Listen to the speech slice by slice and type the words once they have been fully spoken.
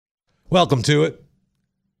Welcome to it.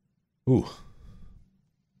 Ooh.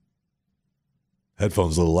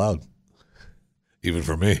 Headphones a little loud. Even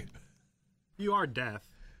for me. You are deaf.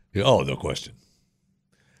 Yeah, oh, no question.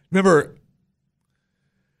 I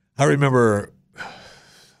remember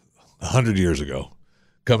 100 years ago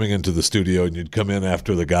coming into the studio, and you'd come in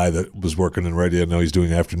after the guy that was working in radio. Now he's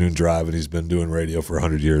doing afternoon drive, and he's been doing radio for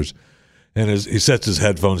 100 years. And he sets his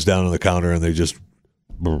headphones down on the counter, and they just...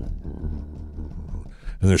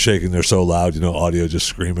 And they're shaking. They're so loud, audio just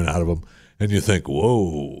screaming out of them. And you think,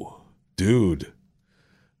 whoa, dude,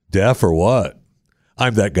 deaf or what?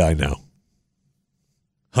 I'm that guy now.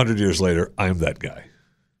 100 years later, I'm that guy.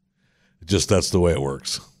 That's the way it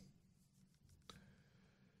works.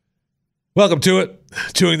 Welcome to it.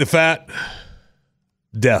 Chewing the Fat.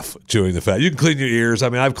 Deaf Chewing the Fat. You can clean your ears. I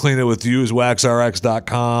mean, I've cleaned it with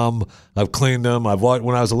usewaxrx.com. I've cleaned them.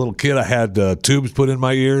 When I was a little kid, I had tubes put in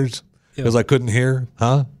my ears. Because I couldn't hear,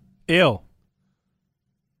 huh? Ill.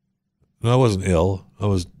 No, I wasn't ill. I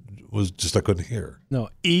was just I couldn't hear. No,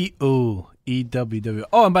 E-O-E-W-W.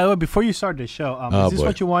 Oh, and by the way, before you start the show, is this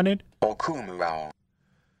what you wanted?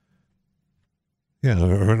 Yeah,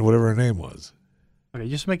 whatever her name was. Okay,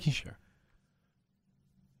 just making sure.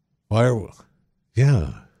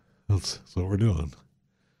 Yeah, that's what we're doing.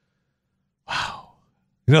 Wow.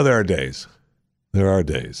 There are days. There are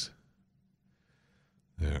days.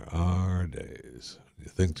 There are days. You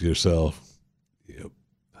think to yourself, yep,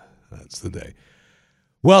 that's the day.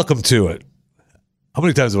 Welcome to it. How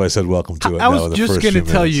many times have I said welcome to it? I was just going to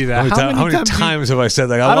tell you that. How many times have I said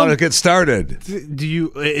that? I want to get started.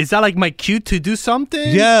 Is that like my cue to do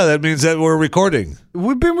something? Yeah, that means that we're recording.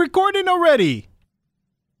 We've been recording already.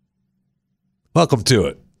 Welcome to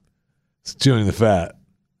it. It's Chewing the Fat.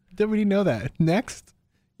 Didn't really know that. Next.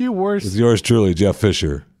 You're worse. With yours truly, Jeff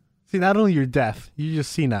Fisher. See, not only you're deaf, you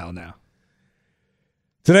just see now.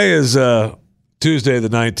 Today is Tuesday, the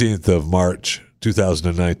 19th of March,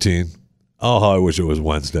 2019. Oh, how I wish it was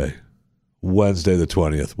Wednesday. Wednesday the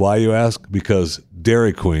 20th. Why, you ask? Because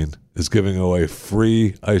Dairy Queen is giving away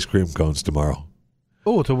free ice cream cones tomorrow.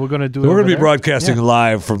 Oh, so we're going to do it. We're going to be broadcasting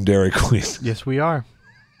live from Dairy Queen. Yes, we are.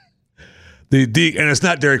 And it's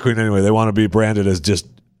not Dairy Queen anyway. They want to be branded as just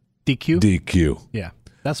DQ? DQ. Yeah,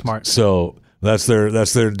 that's smart. So... That's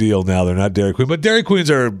their deal now. They're not Dairy Queen. But Dairy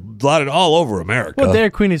Queens are blotted all over America. Well,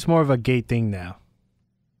 Dairy Queen is more of a gay thing now.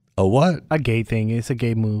 A what? A gay thing. It's a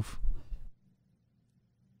gay move.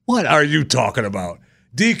 What are you talking about?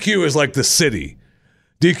 DQ is like the city.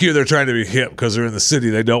 DQ, they're trying to be hip because they're in the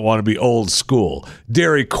city. They don't want to be old school.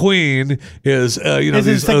 Dairy Queen is,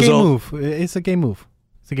 It's a gay move. It's a gay move.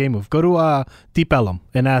 It's a gay move. Go to Deep Ellum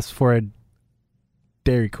and ask for a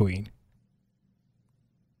Dairy Queen.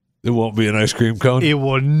 It won't be an ice cream cone? It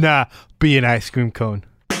will not be an ice cream cone.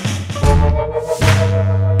 All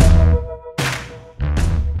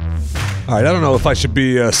right, I don't know if I should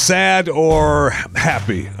be sad or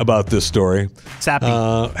happy about this story. Sappy.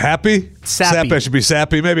 Happy? Sappy. I should be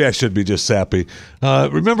sappy. Maybe I should be just sappy.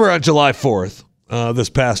 Remember on July 4th,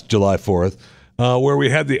 this past July 4th, where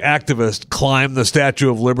we had the activist climb the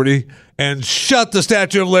Statue of Liberty and shut the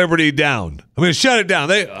Statue of Liberty down. I mean, shut it down.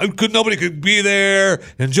 Nobody could be there,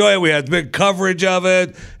 enjoy it. We had big coverage of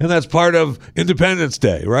it, and that's part of Independence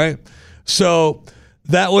Day, right? So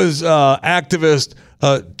that was activist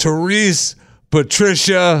Therese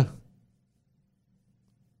Patricia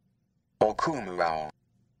Okumura.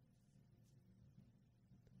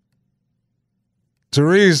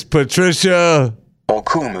 Therese Patricia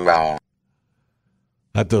Okumura.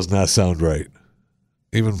 That does not sound right,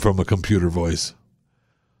 even from a computer voice.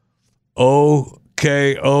 Okumou.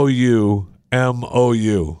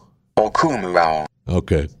 Okumura.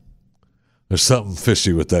 Okay. There's something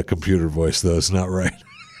fishy with that computer voice, though. It's not right.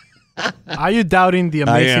 Are you doubting the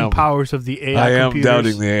amazing powers of the AI computers? I am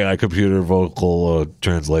doubting the AI computer vocal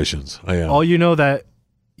translations. I am. Oh, you know that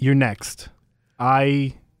you're next.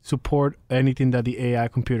 I support anything that the AI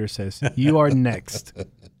computer says. You are next.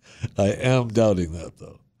 I am doubting that,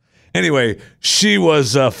 though. Anyway, she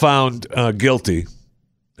was found guilty,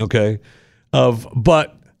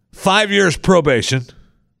 but 5 years probation,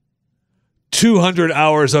 200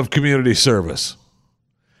 hours of community service.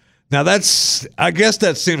 Now, I guess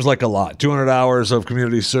that seems like a lot. 200 hours of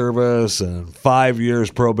community service and 5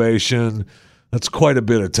 years probation. That's quite a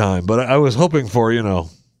bit of time. But I was hoping for,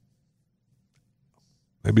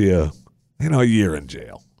 maybe a year in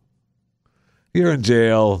jail. You're in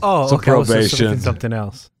jail. Oh, some okay. probation. I was something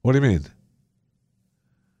else. What do you mean?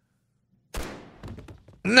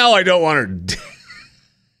 No, I don't want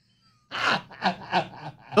her.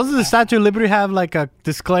 Doesn't the Statue of Liberty have like a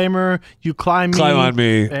disclaimer? You climb on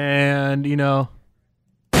me. And,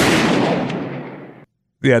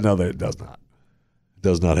 Yeah, no, it does not. It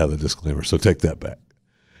does not have the disclaimer, so take that back.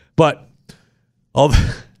 But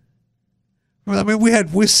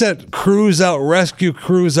we sent crews out, rescue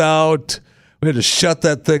crews out. We had to shut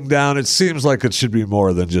that thing down. It seems like it should be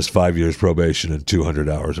more than just 5 years probation and 200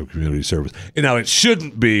 hours of community service. And now, it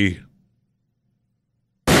shouldn't be.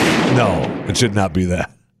 No, it should not be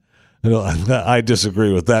that. I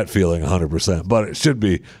disagree with that feeling 100%, but it should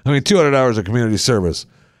be. 200 hours of community service.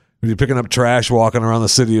 When you're picking up trash, walking around the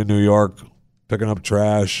city of New York, picking up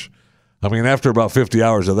trash. After about 50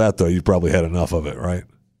 hours of that, though, you probably had enough of it, right?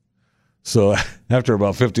 So after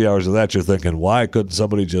about 50 hours of that, you're thinking, why couldn't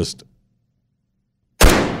somebody just...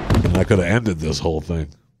 And I could have ended this whole thing.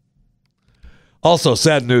 Also,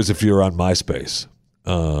 sad news if you're on MySpace.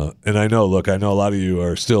 And I know a lot of you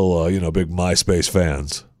are still, big MySpace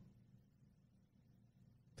fans.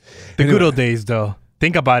 The good old days, though.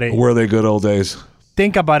 Think about it. Were they good old days?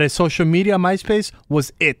 Think about it. Social media, MySpace,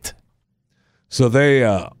 was it. So they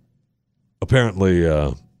apparently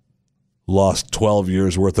lost 12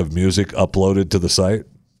 years worth of music uploaded to the site.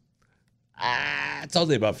 It's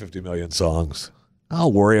only about 50 million songs.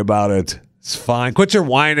 I'll worry about it. It's fine. Quit your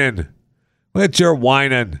whining.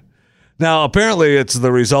 Now, apparently, it's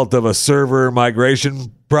the result of a server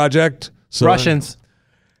migration project. So Russians.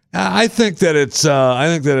 I think that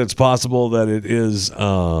it's possible that it is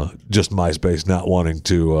just MySpace not wanting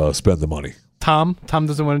to spend the money. Tom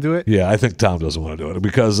doesn't want to do it? Yeah, I think Tom doesn't want to do it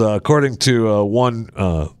because according to one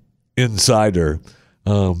insider,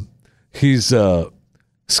 he's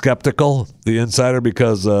skeptical, the insider,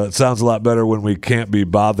 because it sounds a lot better when we can't be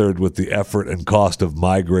bothered with the effort and cost of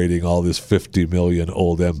migrating all this 50 million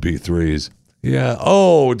old MP3s. Yeah.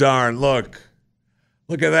 Oh, darn. Look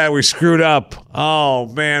at that. We screwed up. Oh,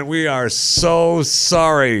 man, we are so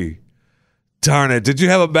sorry. Darn it. Did you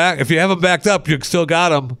have them back? If you have them backed up, you still got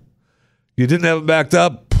them. You didn't have them backed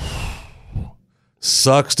up?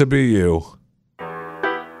 Sucks to be you.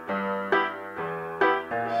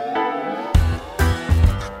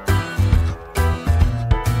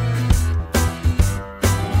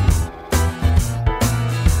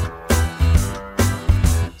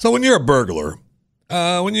 So when you're a burglar,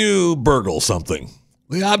 when you burgle something,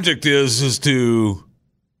 the object is to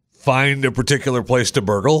find a particular place to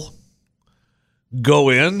burgle, go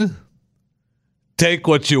in, take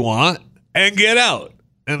what you want, and get out.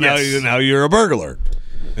 And yes. now you're a burglar.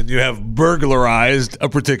 And you have burglarized a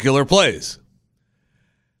particular place.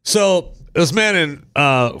 So this man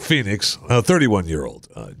in Phoenix, a 31-year-old,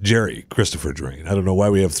 Jerry Christopher Drain. I don't know why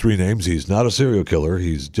we have three names. He's not a serial killer.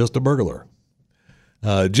 He's just a burglar.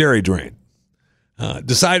 Jerry Drain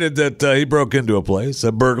decided that he broke into a place,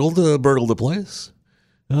 burgled a place,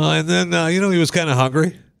 and then he was kind of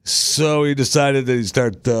hungry, so he decided that he'd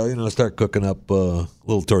start cooking up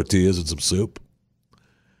little tortillas and some soup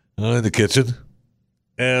in the kitchen,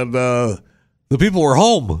 and the people were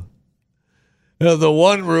home. The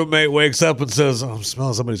one roommate wakes up and says, "I'm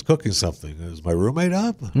smelling somebody's cooking something. Is my roommate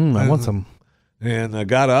up? I want some." And I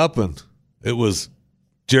got up, and it was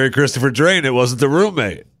Jerry Christopher Drain. It wasn't the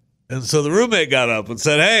roommate. And so the roommate got up and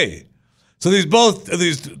said, "Hey." So both of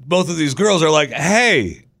these girls are like,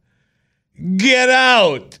 "Hey, get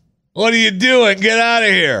out. What are you doing? Get out of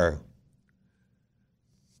here."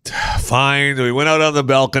 Fine. We went out on the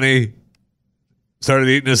balcony, started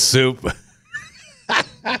eating his soup.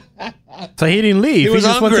 So he didn't leave. He was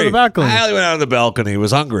just hungry. went to the balcony. He went out on the balcony. He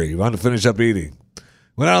was hungry. He wanted to finish up eating.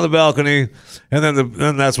 Went out on the balcony, and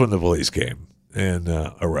then that's when the police came and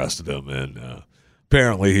arrested him. And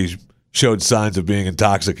apparently he showed signs of being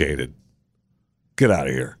intoxicated. Get out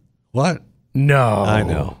of here. What? No. I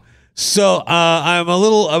know. So I'm a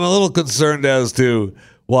little concerned as to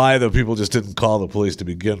why the people just didn't call the police to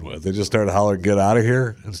begin with. They just started hollering, "Get out of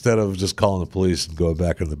here," instead of just calling the police and going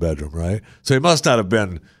back in the bedroom, right? So he must not have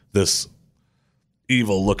been this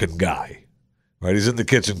evil-looking guy, right? He's in the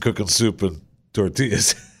kitchen cooking soup and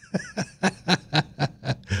tortillas.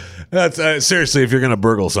 That's seriously, if you're going to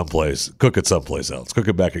burgle someplace, cook it someplace else. Cook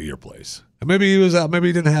it back at your place. And maybe he was out. Maybe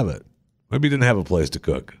he didn't have it. Maybe he didn't have a place to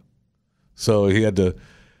cook. So he had to.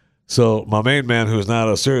 So my main man, who is not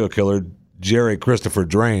a serial killer, Jerry Christopher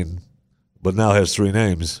Drain, but now has three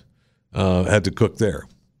names, had to cook there.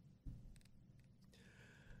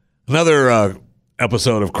 Another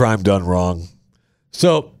episode of Crime Done Wrong.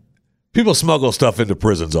 So people smuggle stuff into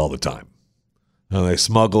prisons all the time. They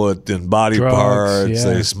smuggle it in body Drugs, parts.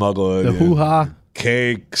 yeah. They smuggle it The in hoo-ha.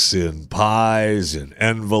 cakes, in pies, in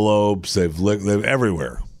envelopes. They've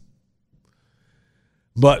everywhere.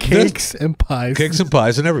 But Cakes and pies. Cakes and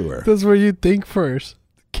pies and everywhere. That's where you think first.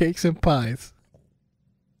 Cakes and pies.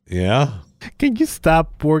 Yeah. Can you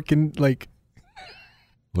stop working like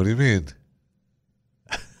What do you mean?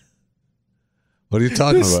 What are you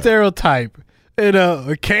talking The about? stereotype.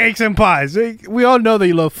 Cakes and pies. We all know that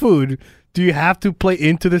you love food. Do you have to play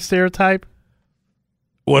into the stereotype?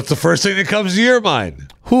 What's the first thing that comes to your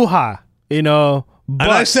mind? Hoo-ha. And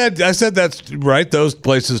I said that's right, those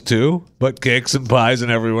places too, but cakes and pies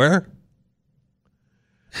and everywhere.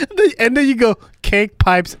 And then you go, cake,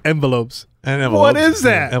 pipes, envelopes. And envelopes. What is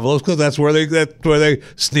that? Envelopes, because that's where they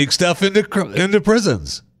sneak stuff into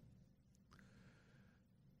prisons.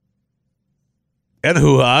 And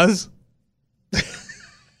hoo-has.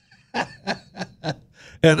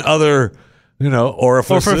 And other,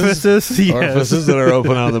 orifices. Yes. Orifices that are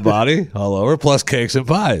open on the body all over, plus cakes and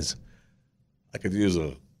pies. I could use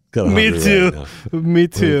a... Me too. Me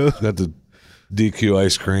too. Got the DQ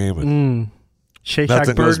ice cream. And Shake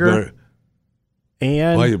Shack burger.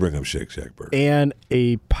 And why you bring up Shake Shack burger? And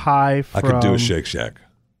a pie from... I could do a Shake Shack.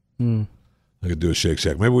 I could do a Shake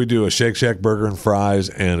Shack. Maybe we do a Shake Shack burger and fries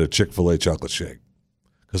and a Chick-fil-A chocolate shake.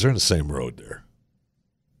 Because they're in the same road there.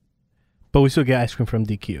 But we still get ice cream from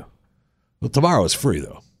DQ. Well, tomorrow is free,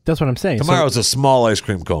 though. That's what I'm saying. Tomorrow is a small ice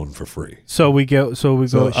cream cone for free. So we go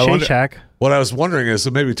Shake Shack. What I was wondering is, so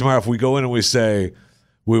maybe tomorrow if we go in and we say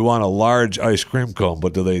we want a large ice cream cone,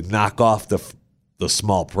 but do they knock off the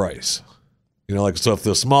small price? So if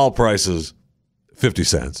the small price is 50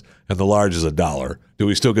 cents and the large is $1, do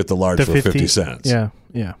we still get the large for 50 cents? Yeah.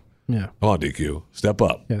 Come on, DQ, step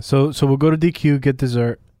up. Yeah. So we'll go to DQ, get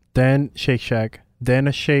dessert, then Shake Shack, then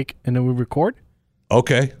a shake, and then we record.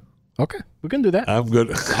 Okay, we can do that. I'm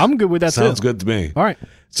good. I'm good with that. Sounds too. good to me. All right.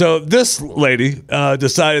 So this lady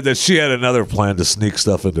decided that she had another plan to sneak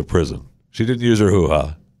stuff into prison. She didn't use her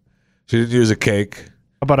hoo-ha. She didn't use a cake.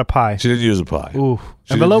 How about a pie? She didn't use a pie. Ooh,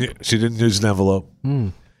 envelope? She didn't use an envelope.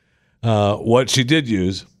 What she did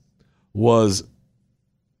use was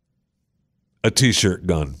a T-shirt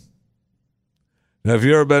gun. Now, have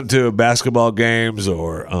you ever been to basketball games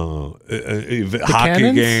or hockey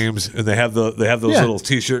cannons? games, and they have those little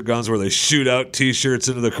T-shirt guns where they shoot out T-shirts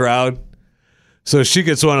into the crowd? So she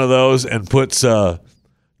gets one of those and puts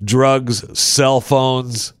drugs, cell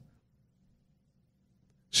phones.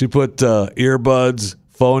 She put earbuds,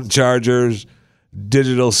 phone chargers,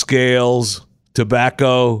 digital scales,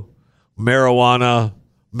 tobacco, marijuana,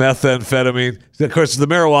 methamphetamine. Of course, the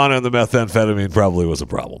marijuana and the methamphetamine probably was a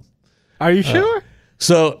problem. Are you sure?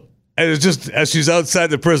 So, and it's just as she's outside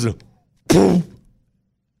the prison, boom,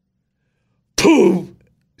 boom,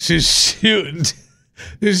 she's shooting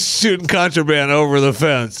contraband over the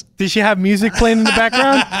fence. Did she have music playing in the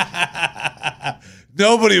background?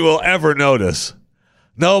 Nobody will ever notice.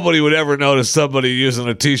 Nobody would ever notice somebody using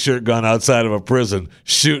a T-shirt gun outside of a prison,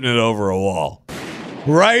 shooting it over a wall.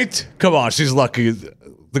 Right? Come on, she's lucky.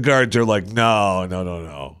 The guards are like,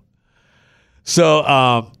 no.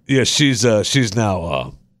 So, she's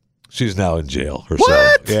now in jail herself.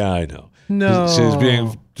 What? Yeah, I know. No. She's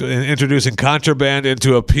introducing contraband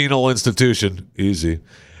into a penal institution. Easy.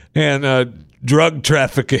 And drug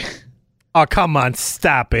trafficking. Oh, come on,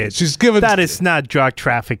 stop it. That is not drug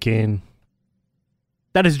trafficking.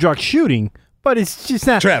 That is drug shooting, but it's just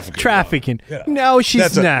not trafficking. Yeah. No,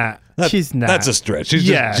 she's not. She's not. That's a stretch.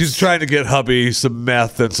 She's trying to get hubby some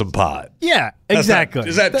meth and some pot. Yeah, exactly.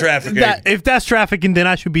 Is that trafficking? If that's trafficking, then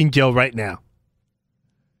I should be in jail right now.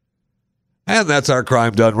 And that's our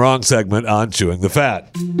Crime Done Wrong segment on Chewing the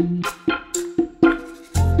Fat.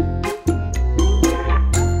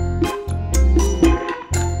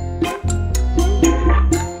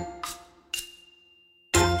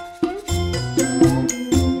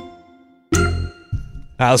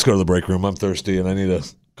 Let's go to the break room. I'm thirsty and I need a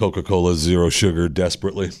Coca-Cola Zero Sugar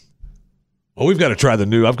desperately. Well, we've got to try the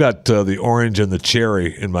new. I've got the orange and the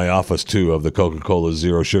cherry in my office too of the Coca-Cola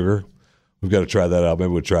Zero Sugar. We've got to try that out.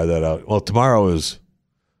 Maybe we'll try that out. Well, tomorrow's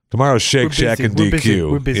Shake Shack and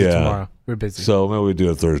DQ. We're busy tomorrow. We're busy. So maybe we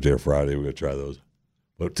do it Thursday or Friday. We're going to try those.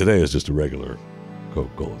 But today is just a regular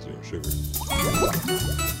Coca-Cola Zero Sugar.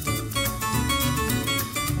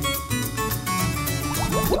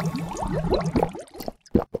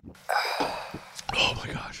 Oh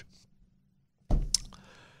my gosh.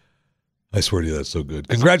 I swear to you, that's so good.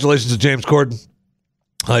 Congratulations to James Corden.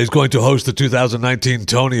 He's going to host the 2019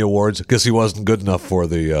 Tony Awards. I guess he wasn't good enough for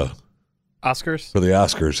the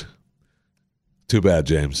Oscars. Too bad,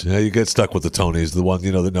 James. You get stuck with the Tonys, the one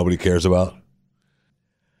that nobody cares about.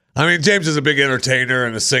 I mean, James is a big entertainer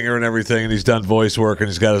and a singer and everything, and he's done voice work and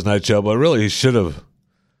he's got his night show. But really, he should have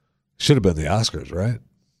been the Oscars, right?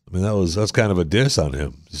 I mean, that's kind of a diss on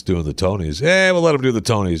him, just doing the Tonys. Hey, we'll let him do the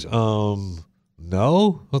Tonys.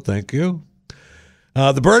 No, well, thank you.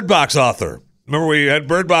 The Bird Box author remember we had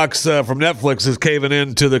Bird Box from Netflix is caving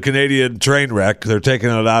into the Canadian train wreck. They're taking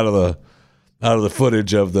it out of the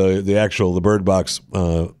footage of the Bird Box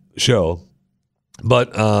show.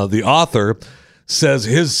 But the author says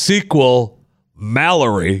his sequel,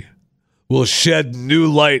 Mallory, will shed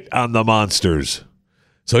new light on the monsters.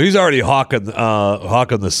 So he's already hawking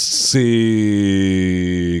the sequel.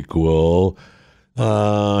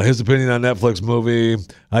 His opinion on Netflix movie.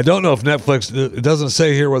 I don't know if Netflix, it doesn't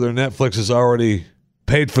say here whether Netflix has already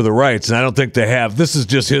paid for the rights, and I don't think they have. This is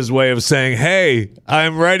just his way of saying, hey,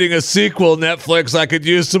 I'm writing a sequel, Netflix. I could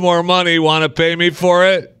use some more money. Want to pay me for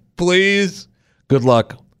it, please? Good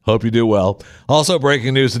luck. Hope you do well. Also,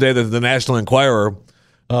 breaking news today that the National Enquirer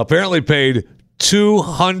apparently paid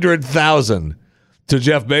 $200,000 to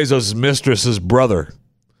Jeff Bezos' mistress's brother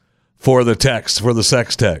for the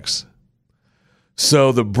sex text.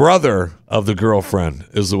 So the brother of the girlfriend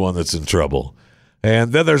is the one that's in trouble.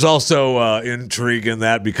 And then there's also intrigue in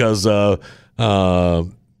that because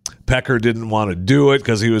Pecker didn't want to do it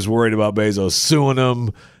because he was worried about Bezos suing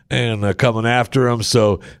him and coming after him.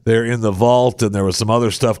 So they're in the vault, and there was some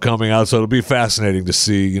other stuff coming out. So it'll be fascinating to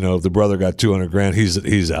see, if the brother got $200,000,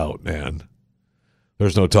 he's out, man.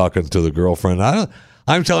 There's no talking to the girlfriend.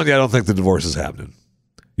 I'm telling you, I don't think the divorce is happening.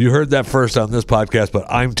 You heard that first on this podcast, but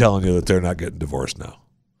I'm telling you that they're not getting divorced now.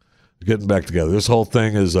 They're getting back together. This whole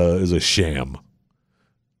thing is a sham.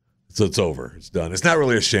 So it's over. It's done. It's not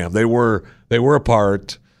really a sham. They were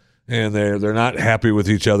apart, and they're not happy with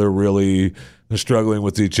each other, really. They're struggling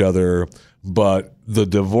with each other. But the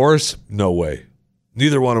divorce, no way.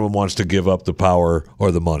 Neither one of them wants to give up the power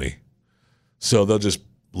or the money. So they'll just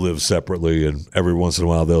live separately, and every once in a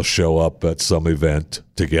while they'll show up at some event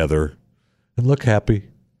together and look happy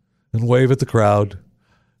and wave at the crowd,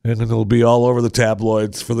 and then it'll be all over the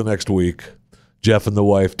tabloids for the next week. Jeff and the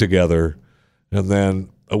wife together, and then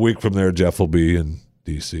a week from there Jeff will be in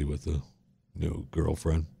D.C. with the new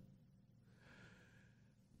girlfriend.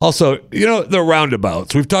 Also, the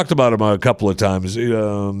roundabouts. We've talked about them a couple of times.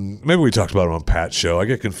 Maybe we talked about them on Pat's show. I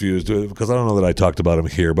get confused because I don't know that I talked about them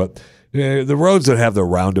here, but the roads that have the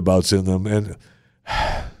roundabouts in them, and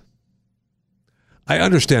I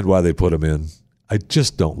understand why they put them in. I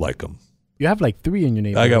just don't like them. You have like 3 in your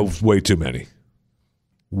neighborhood. I got way too many.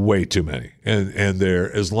 Way too many. And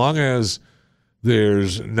they're, as long as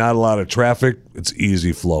there's not a lot of traffic, it's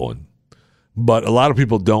easy flowing. But a lot of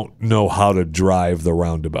people don't know how to drive the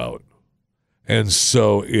roundabout. And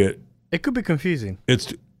so it could be confusing.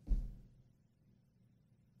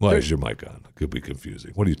 Why is your mic on? It could be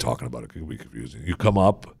confusing. What are you talking about? It could be confusing. You come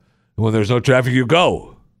up, and when there's no traffic, you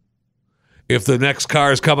go. If the next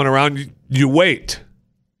car is coming around, you wait.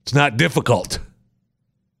 It's not difficult.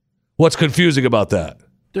 What's confusing about that?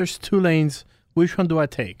 There's 2 lanes. Which one do I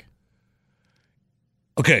take?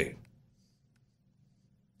 Okay.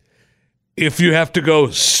 If you have to go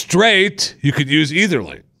straight, you could use either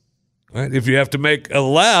lane. Right? If you have to make a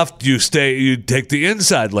left, you take the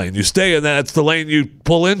inside lane. You stay in that. That's the lane you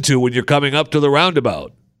pull into when you're coming up to the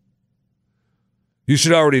roundabout. You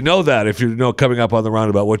should already know that if you're coming up on the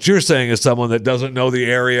roundabout. What you're saying is someone that doesn't know the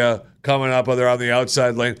area coming up, or they're on the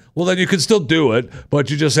outside lane. Well, then you can still do it, but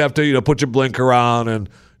you just have to, put your blinker on and,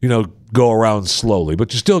 go around slowly.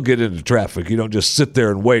 But you still get into traffic. You don't just sit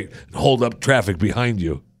there and wait and hold up traffic behind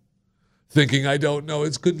you, thinking, I don't know.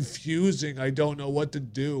 It's confusing. I don't know what to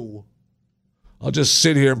do. I'll just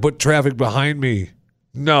sit here and put traffic behind me.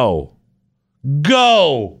 No.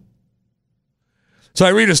 Go. So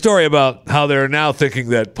I read a story about how they're now thinking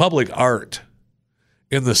that public art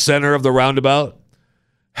in the center of the roundabout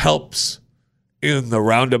helps in the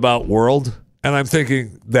roundabout world. And I'm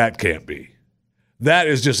thinking that can't be. That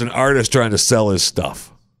is just an artist trying to sell his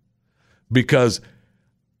stuff. Because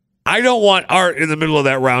I don't want art in the middle of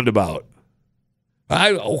that roundabout.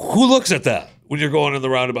 Who looks at that when you're going in the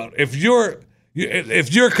roundabout? If you're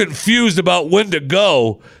confused about when to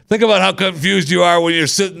go, think about how confused you are when you're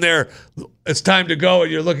sitting there. It's time to go,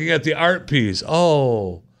 and you're looking at the art piece.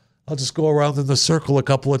 Oh, I'll just go around in the circle a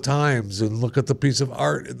couple of times and look at the piece of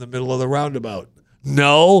art in the middle of the roundabout.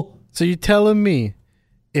 No. So you're telling me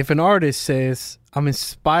if an artist says, I'm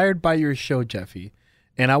inspired by your show, Jeffy,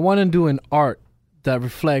 and I want to do an art that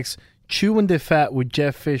reflects Chewing the Fat with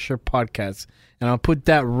Jeff Fisher podcast, and I'll put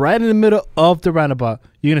that right in the middle of the roundabout,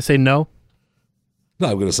 you're going to say no? No,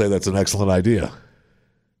 I'm going to say that's an excellent idea.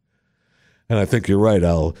 And I think you're right.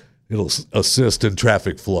 It'll assist in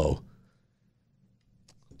traffic flow.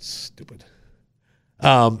 Stupid.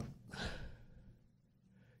 You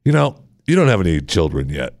don't have any children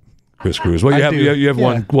yet, Chris Cruz. Well, you have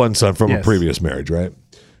one son from a previous marriage, right?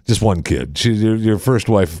 Just one kid. Your first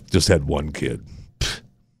wife just had one kid.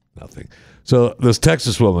 Nothing. So this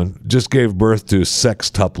Texas woman just gave birth to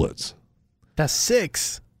sextuplets. That's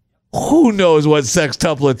 6. Who knows what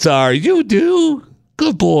sextuplets are? You do.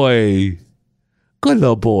 Good boy. Good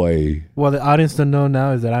little boy. Well, the audience don't know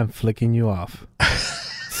now is that I'm flicking you off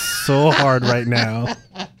so hard right now.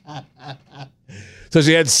 So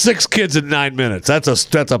she had 6 kids in 9 minutes. That's a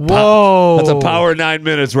Whoa. That's a power 9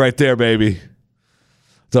 minutes right there, baby.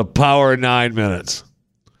 It's a power 9 minutes.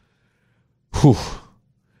 Whew.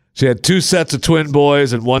 She had 2 sets of twin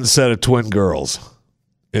boys and 1 set of twin girls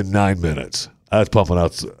in 9 minutes. That's pumping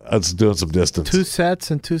out. That's doing some distance. 2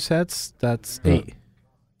 sets and 2 sets. That's 8.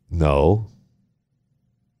 No.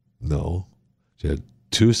 She had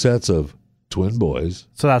 2 sets of twin boys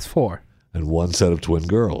So that's 4. and 1 set of twin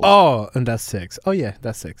girls. Oh, and that's 6. Oh yeah,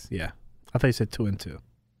 that's 6. Yeah, I thought you said 2 and 2.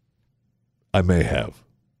 I may have.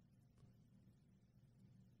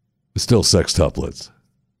 It's still sextuplets.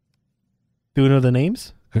 Do we know the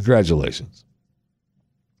names? Congratulations.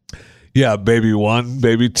 Yeah, baby 1,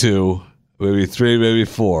 baby 2, baby 3, baby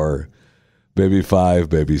 4, baby 5,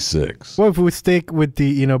 baby 6. Well, if we stick with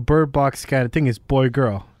the Bird Box kind of thing, it's boy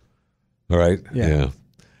girl. All right. Yeah.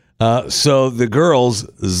 So the girls,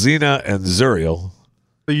 Xena and Zuriel.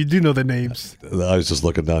 So you do know the names. I was just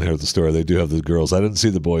looking down here at the story. They do have the girls. I didn't see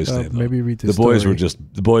the boys' name. Maybe read The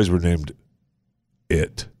boys were named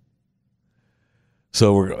It.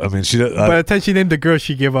 So she. By the time she named the girl,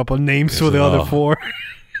 she gave up on names for the other 4.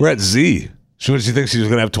 We're at Z. What did she think she was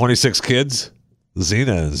going to have 26 kids?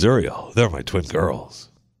 Xena and Zuriel. They're my twin girls.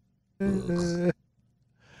 The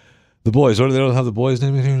boys. What do they don't have the boys'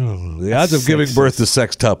 name in here? The odds of giving birth to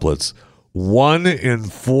sextuplets: 1 in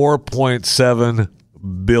 4.7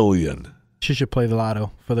 billion. She should play the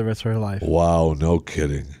lotto for the rest of her life. Wow, no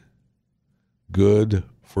kidding. Good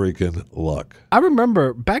freaking luck. I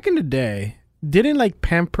remember back in the day, didn't like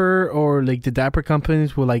Pamper or like the diaper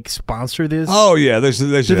companies will like sponsor this? Oh yeah, they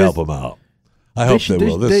should help them out. I hope they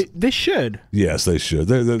will. They should. Yes, they should.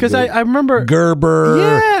 Because I remember Gerber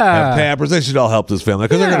Yeah. and Pampers. They should all help this family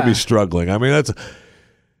because they're going to be struggling. I mean, that's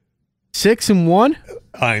 6 and 1.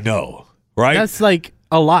 I know, right? That's like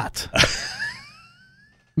a lot.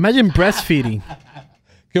 Imagine breastfeeding.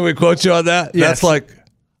 Can we quote you on that? Yes. That's like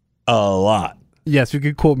a lot. Yes, you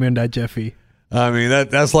could quote me on that, Jeffy. I mean,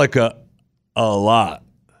 that's like a lot.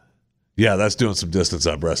 Yeah, that's doing some distance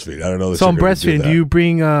on breastfeeding. I don't know. So on breastfeeding, do you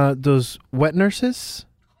bring those wet nurses?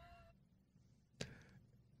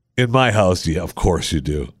 In my house, yeah, of course you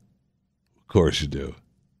do. Of course you do.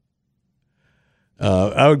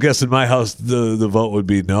 I would guess in my house the vote would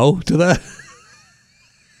be no to that.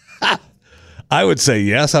 I would say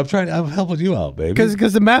yes. I'm helping you out, baby.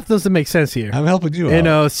 Because the math doesn't make sense here. I'm helping you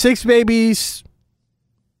out. 6 babies,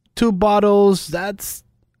 2 bottles.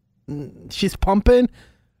 She's pumping.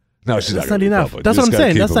 No, she's That's not not enough. Pumping. That's You what I'm just gotta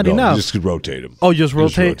saying. keep That's them not going. enough. You just could rotate them. Oh, just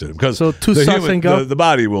rotate. Because So 2 sucks and go. The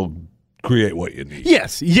body will create what you need.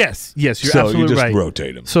 Yes. You're absolutely you just right.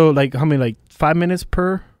 rotate them. So like how many? Like 5 minutes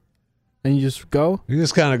per, and you just go. You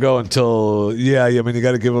just kind of go until I mean you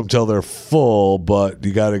got to give them till they're full, but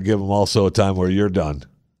you got to give them also a time where you're done.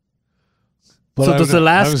 But So does the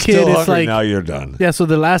last I'm kid still is hungry, like- now you're done. Yeah. So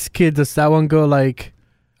the last kid, does that one go like,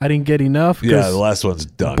 I didn't get enough? Yeah, 'Cause the last one's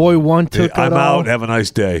done. boy 1 took I'm it all. out. Have a nice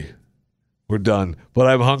day. We're done. But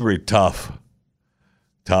I'm hungry. Tough.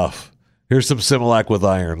 Here's some Similac with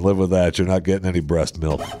iron. Live with that. You're not getting any breast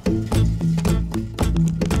milk.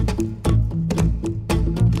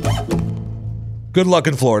 Good luck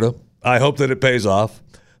in Florida. I hope that it pays off.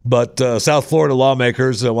 But South Florida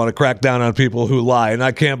lawmakers want to crack down on people who lie. And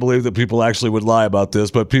I can't believe that people actually would lie about this,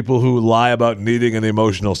 but people who lie about needing an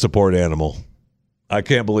emotional support animal. I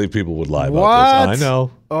can't believe people would lie about this. I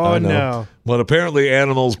know. Oh, I know. no. But apparently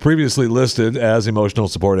animals previously listed as emotional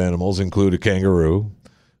support animals include a kangaroo,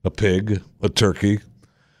 a pig, a turkey,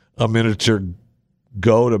 a miniature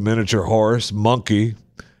goat, a miniature horse, monkey,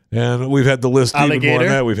 and we've had the list even more Alligator? than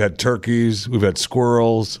that. We've had turkeys, we've had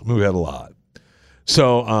squirrels, we've had a lot.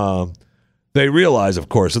 So they realize, of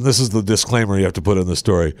course, and this is the disclaimer you have to put in the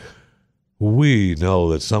story, we know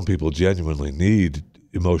that some people genuinely need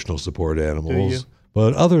emotional support animals,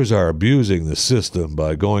 but others are abusing the system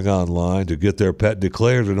by going online to get their pet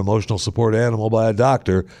declared an emotional support animal by a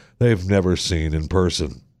doctor they've never seen in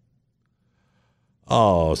person.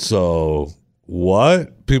 Oh, so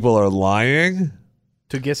what? People are lying?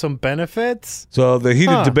 To get some benefits? So the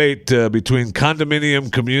heated debate between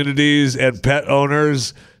condominium communities and pet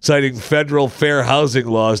owners citing federal fair housing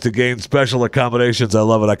laws to gain special accommodations. I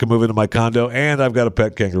love it. I can move into my condo, and I've got a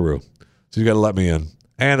pet kangaroo. So you got to let me in.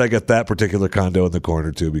 And I get that particular condo in the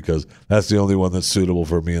corner, too, because that's the only one that's suitable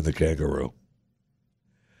for me and the kangaroo.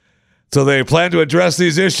 So they plan to address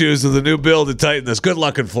these issues with the new bill to tighten this. Good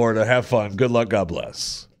luck in Florida. Have fun. Good luck. God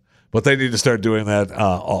bless. But they need to start doing that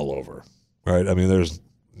all over, right? I mean, there's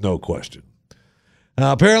no question.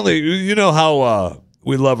 Apparently, you know how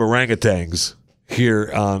we love orangutans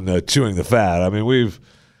here on Chewing the Fat. I mean, we've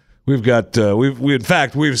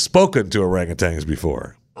spoken to orangutans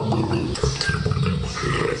before.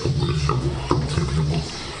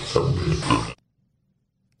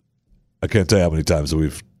 I can't tell you how many times that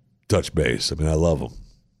we've touched base. I mean, I love them.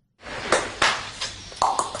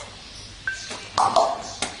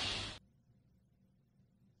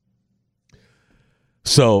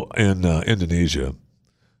 So in Indonesia,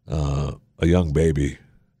 a young baby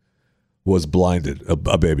was blinded.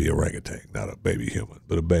 A baby orangutan, not a baby human,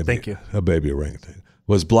 but a baby. Thank you. A baby orangutan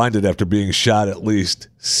was blinded after being shot at least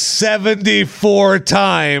 74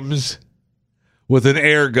 times with an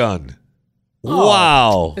air gun. Oh,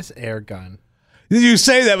 Wow. It's air gun. You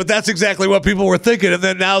say that, but that's exactly what people were thinking. And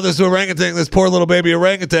then now this orangutan, this poor little baby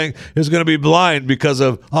orangutan, is going to be blind because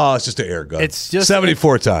of, it's just an air gun. It's just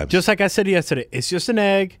 74 times. Just like I said yesterday, it's just an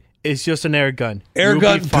egg. It's just an air gun. Air You'll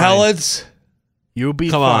gun be fine. pellets. You'll be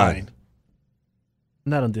Come fine. on.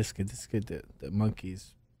 Not on this kid. This kid, the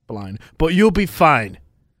monkey's blind. But you'll be fine.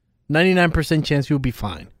 99% chance you'll be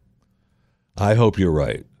fine. I hope you're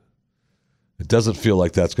right. It doesn't feel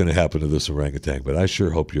like that's going to happen to this orangutan, but I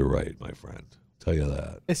sure hope you're right, my friend. Tell you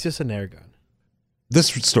that. It's just an air gun. This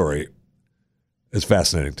story is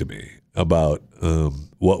fascinating to me about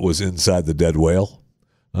what was inside the dead whale.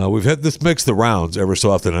 We've had this makes the rounds ever so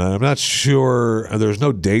often, and I'm not sure. There's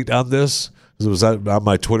no date on this. It was on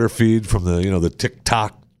my Twitter feed from the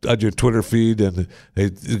TikTok on your Twitter feed, and they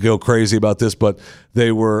go crazy about this. But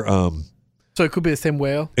they were. So it could be the same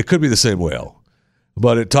whale? It could be the same whale,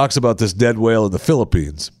 but it talks about this dead whale in the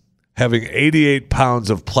Philippines having 88 pounds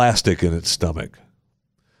of plastic in its stomach.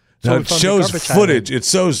 Now it shows footage. It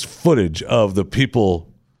shows footage of the people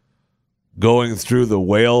going through the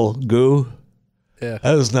whale goo. Yeah,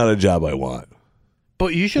 that is not a job I want.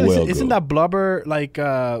 But usually, isn't that blubber like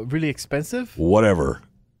really expensive? Whatever.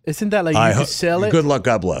 Isn't that like you could sell it? Good luck.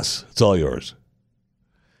 God bless. It's all yours.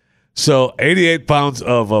 So 88 pounds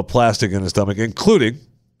of plastic in his stomach, including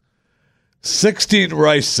 16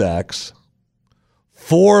 rice sacks,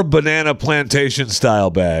 4 banana plantation style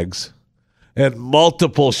bags, and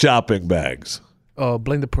multiple shopping bags. Oh,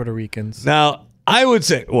 blame the Puerto Ricans. Now, I would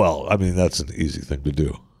say, well, I mean, that's an easy thing to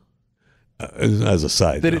do as a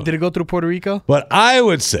side note. Did it go through Puerto Rico? But I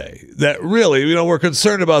would say that really, we're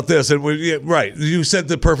concerned about this. And right, you said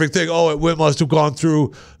the perfect thing. Oh, it must have gone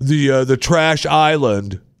through the trash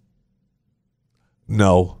island.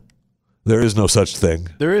 No, there is no such thing.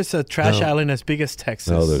 There is a trash island as big as Texas.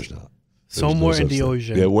 No, there's not. Somewhere in the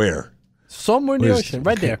ocean. Yeah, where? Somewhere in the ocean.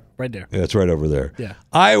 Right there. Right there. Yeah, it's right over there. Yeah.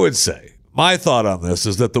 I would say, my thought on this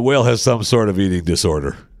is that the whale has some sort of eating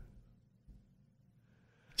disorder.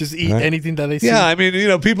 Just eat anything that they see. Yeah, I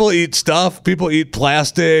mean, people eat stuff. People eat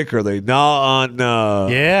plastic, or they gnaw on.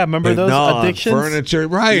 Yeah, remember those addictions? On furniture,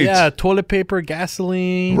 right? Yeah, toilet paper,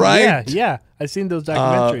 gasoline. Right. Yeah. I've seen those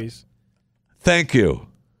documentaries. Thank you.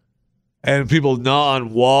 And people gnaw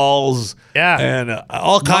on walls. Yeah. And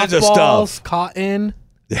all kinds of stuff. Cotton.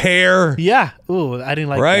 Hair. Yeah. Ooh, I didn't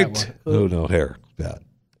like right? that one. Oh, no, hair. Bad.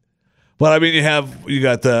 But I mean, you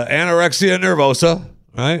got the anorexia nervosa,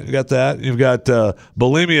 right? You got that. You've got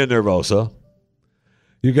bulimia nervosa.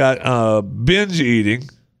 You got binge eating.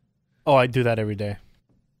 Oh, I do that every day.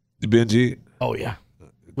 You binge eat? Oh, yeah.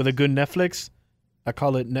 With a good Netflix, I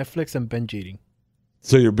call it Netflix and binge eating.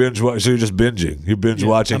 So you're just binging. You're binge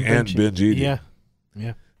watching and binge eating. Yeah.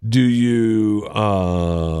 Yeah. Do you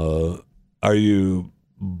are you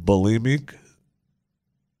bulimic?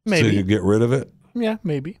 Maybe. So you get rid of it? Yeah,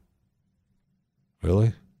 maybe.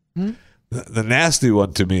 Really? The nasty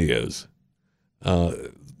one to me is the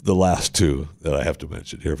last two that I have to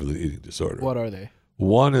mention here for the eating disorder. What are they?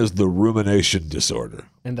 One is the rumination disorder.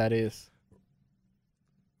 And that is?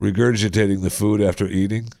 Regurgitating the food after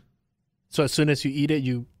eating. So as soon as you eat it,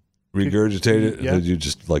 you regurgitate it, and then you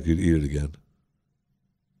just you'd eat it again.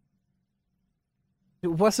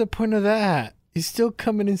 What's the point of that? It's still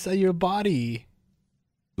coming inside your body.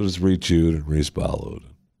 So it's re-chewed and re-swallowed.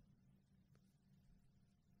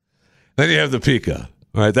 Then you have the pica.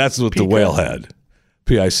 All right, that's what the whale had.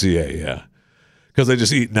 P-I-C-A, yeah. Because they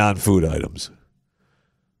just eat non-food items.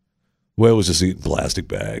 Whale was just eating plastic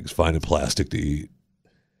bags, finding plastic to eat.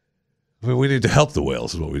 I mean, we need to help the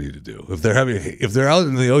whales is what we need to do. If they're out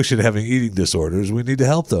in the ocean having eating disorders, we need to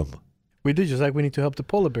help them. We do, just like we need to help the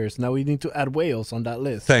polar bears. Now we need to add whales on that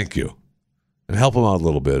list. Thank you. And help them out a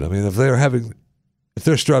little bit. I mean, if they're having if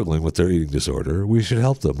they're struggling with their eating disorder, we should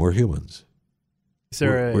help them. We're humans.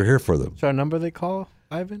 We're here for them. Is there a number they call,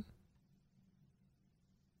 Ivan?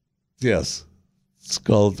 Yes. It's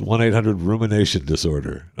called 1-800-rumination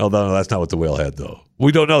disorder. Oh, no, that's not what the whale had, though.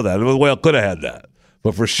 We don't know that. The whale could have had that.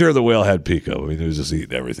 But for sure, the whale had pico. I mean, he was just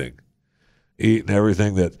eating everything.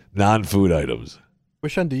 That non-food items.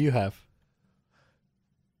 Which one do you have?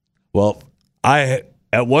 Well, I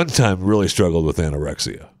at one time really struggled with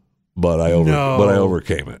anorexia, but I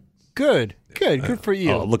overcame it. Good for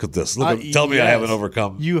you. Oh, look at this! Tell me I haven't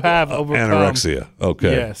overcome. You have overcome anorexia.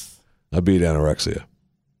 Okay. Yes, I beat anorexia.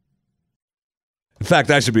 In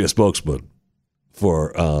fact, I should be a spokesman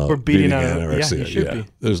for beating anorexia. Yeah, you should be.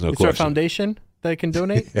 There's no question. Is question. there a foundation that can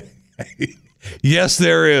donate? Yes,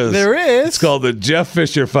 there is. There is. It's called the Jeff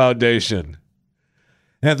Fisher Foundation.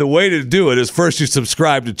 And the way to do it is first you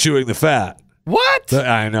subscribe to Chewing the Fat. What?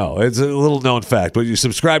 I know. It's a little known fact, but you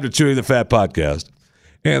subscribe to Chewing the Fat podcast.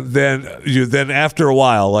 And then after a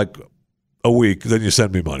while, like a week, then you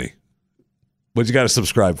send me money. But you got to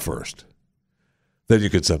subscribe first. Then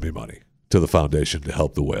you can send me money to the foundation to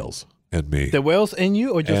help the whales and me. The whales and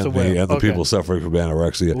you, or just and the whales? And the people suffering from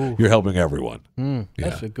anorexia. Ooh. You're helping everyone.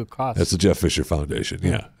 That's a good cause. That's the Jeff Fisher Foundation.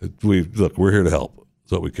 Yeah. We're here to help.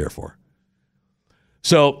 That's what we care for.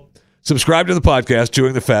 So subscribe to the podcast,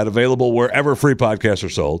 Chewing the Fat, available wherever free podcasts are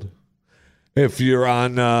sold. If you're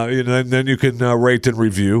on, then you can rate and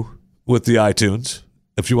review with the iTunes.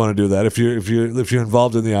 If you want to do that, if you're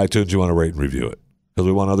involved in the iTunes, you want to rate and review it because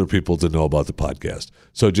we want other people to know about the podcast.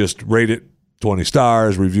 So just rate it 20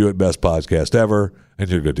 stars, review it, best podcast ever, and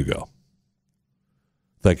you're good to go.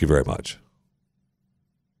 Thank you very much.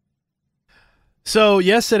 So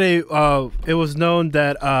yesterday, it was known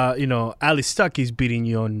that Ali Stuckey's beating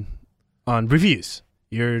you on reviews.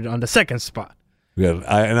 You're on the second spot. Yeah,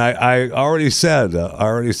 I already said that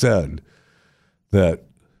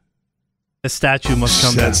the statue must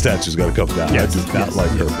come down. That statue's got to come down. Yes, I do not like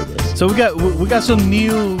her for this. So we got some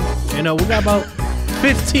new. We got about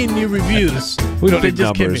 15 new reviews. We don't need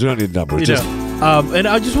numbers. We don't need numbers. And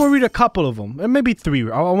I just want to read a couple of them, and maybe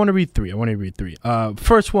three. I want to read three.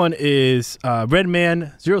 First one is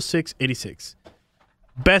Redman 0686.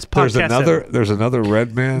 Best podcast ever. There's another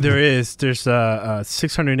Redman? There is. There's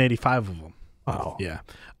 685 of them. Wow. Yeah.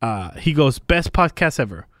 He goes, best podcast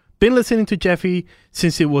ever. Been listening to Jeffy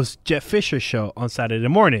since it was Jeff Fisher's show on Saturday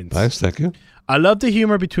mornings. Nice, thank you. I love the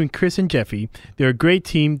humor between Chris and Jeffy. They're a great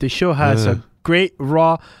team. The show has a great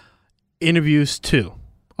raw interviews too.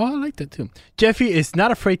 Oh, I like that too. Jeffy is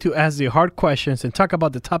not afraid to ask the hard questions and talk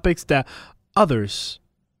about the topics that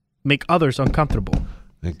make others uncomfortable.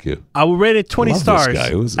 Thank you. I will rate it 20 stars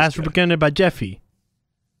as guy? recommended by Jeffy.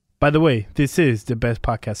 By the way, this is the best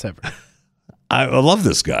podcast ever. I love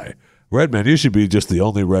this guy. Redman, you should be just the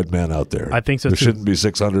only Redman out there. I think so there too. Shouldn't be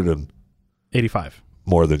 685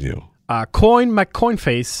 more than you. Coin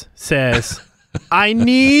McCoinface says, I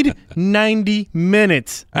need 90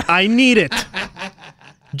 minutes. I need it.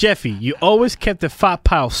 Jeffy, you always kept the fat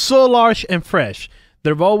pile so large and fresh.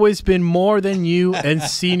 There have always been more than you and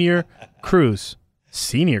Senior Cruz.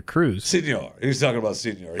 Senior Cruz? Senior. He's talking about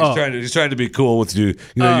Senior. He's trying to be cool with you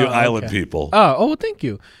island people. Well, thank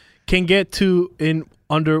you. Can get to in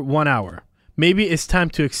under 1 hour. Maybe it's time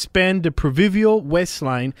to expand the proverbial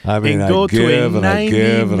waistline and go to a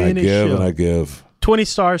 90-minute show. And I give. 20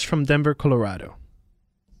 stars from Denver, Colorado.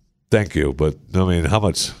 Thank you, but I mean, how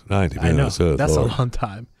much? 90 minutes. I know. That's a long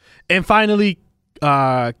time. And finally,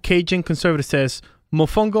 Cajun Conservative says,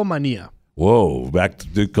 Mofongo Mania. Whoa,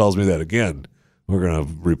 he calls me that again. We're going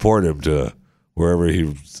to report him to wherever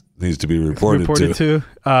he needs to be reported to.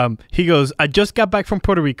 He goes, I just got back from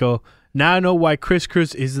Puerto Rico. Now I know why Chris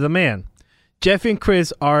Cruz is the man. Jeff and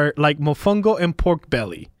Chris are like mofongo and pork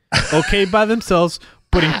belly. Okay by themselves,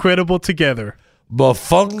 but incredible together.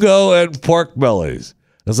 Mofongo and pork bellies.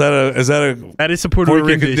 That is a Puerto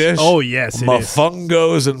Rican dish? Oh, yes, it is.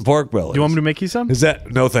 Mofongos and pork bellies. Do you want me to make you some?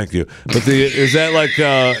 No, thank you. But is that like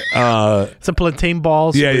it's a plantain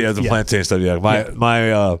balls? Yeah, the plantain stuff. Yeah,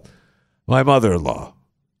 my mother-in-law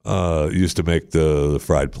used to make the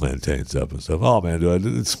fried plantain stuff and stuff. Oh man, dude,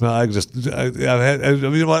 it smell. I've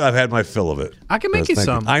had my fill of it. I can make you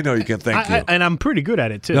some. I know you can. Thank you. And I'm pretty good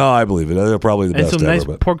at it too. No, I believe it. They're probably the best ever. And some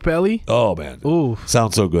nice pork belly. Oh man, ooh,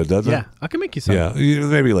 sounds so good, doesn't it? Yeah, I can make you some. Yeah,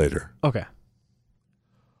 maybe later. Okay.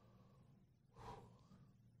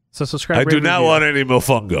 So subscribe. I do not want any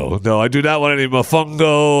mofongo. No, I do not want any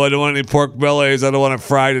mofongo. I don't want any pork bellies. I don't want it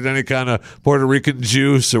fried in any kind of Puerto Rican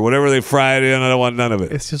juice or whatever they fry it in. I don't want none of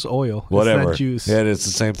it. It's just oil. Whatever. It's not juice. Yeah, it's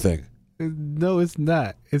the same thing. No, it's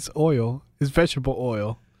not. It's oil. It's vegetable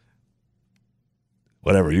oil.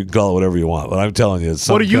 Whatever. You can call it whatever you want. But I'm telling you, it's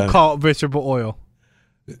some What do you kind call vegetable oil?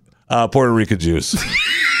 of, Puerto Rican juice.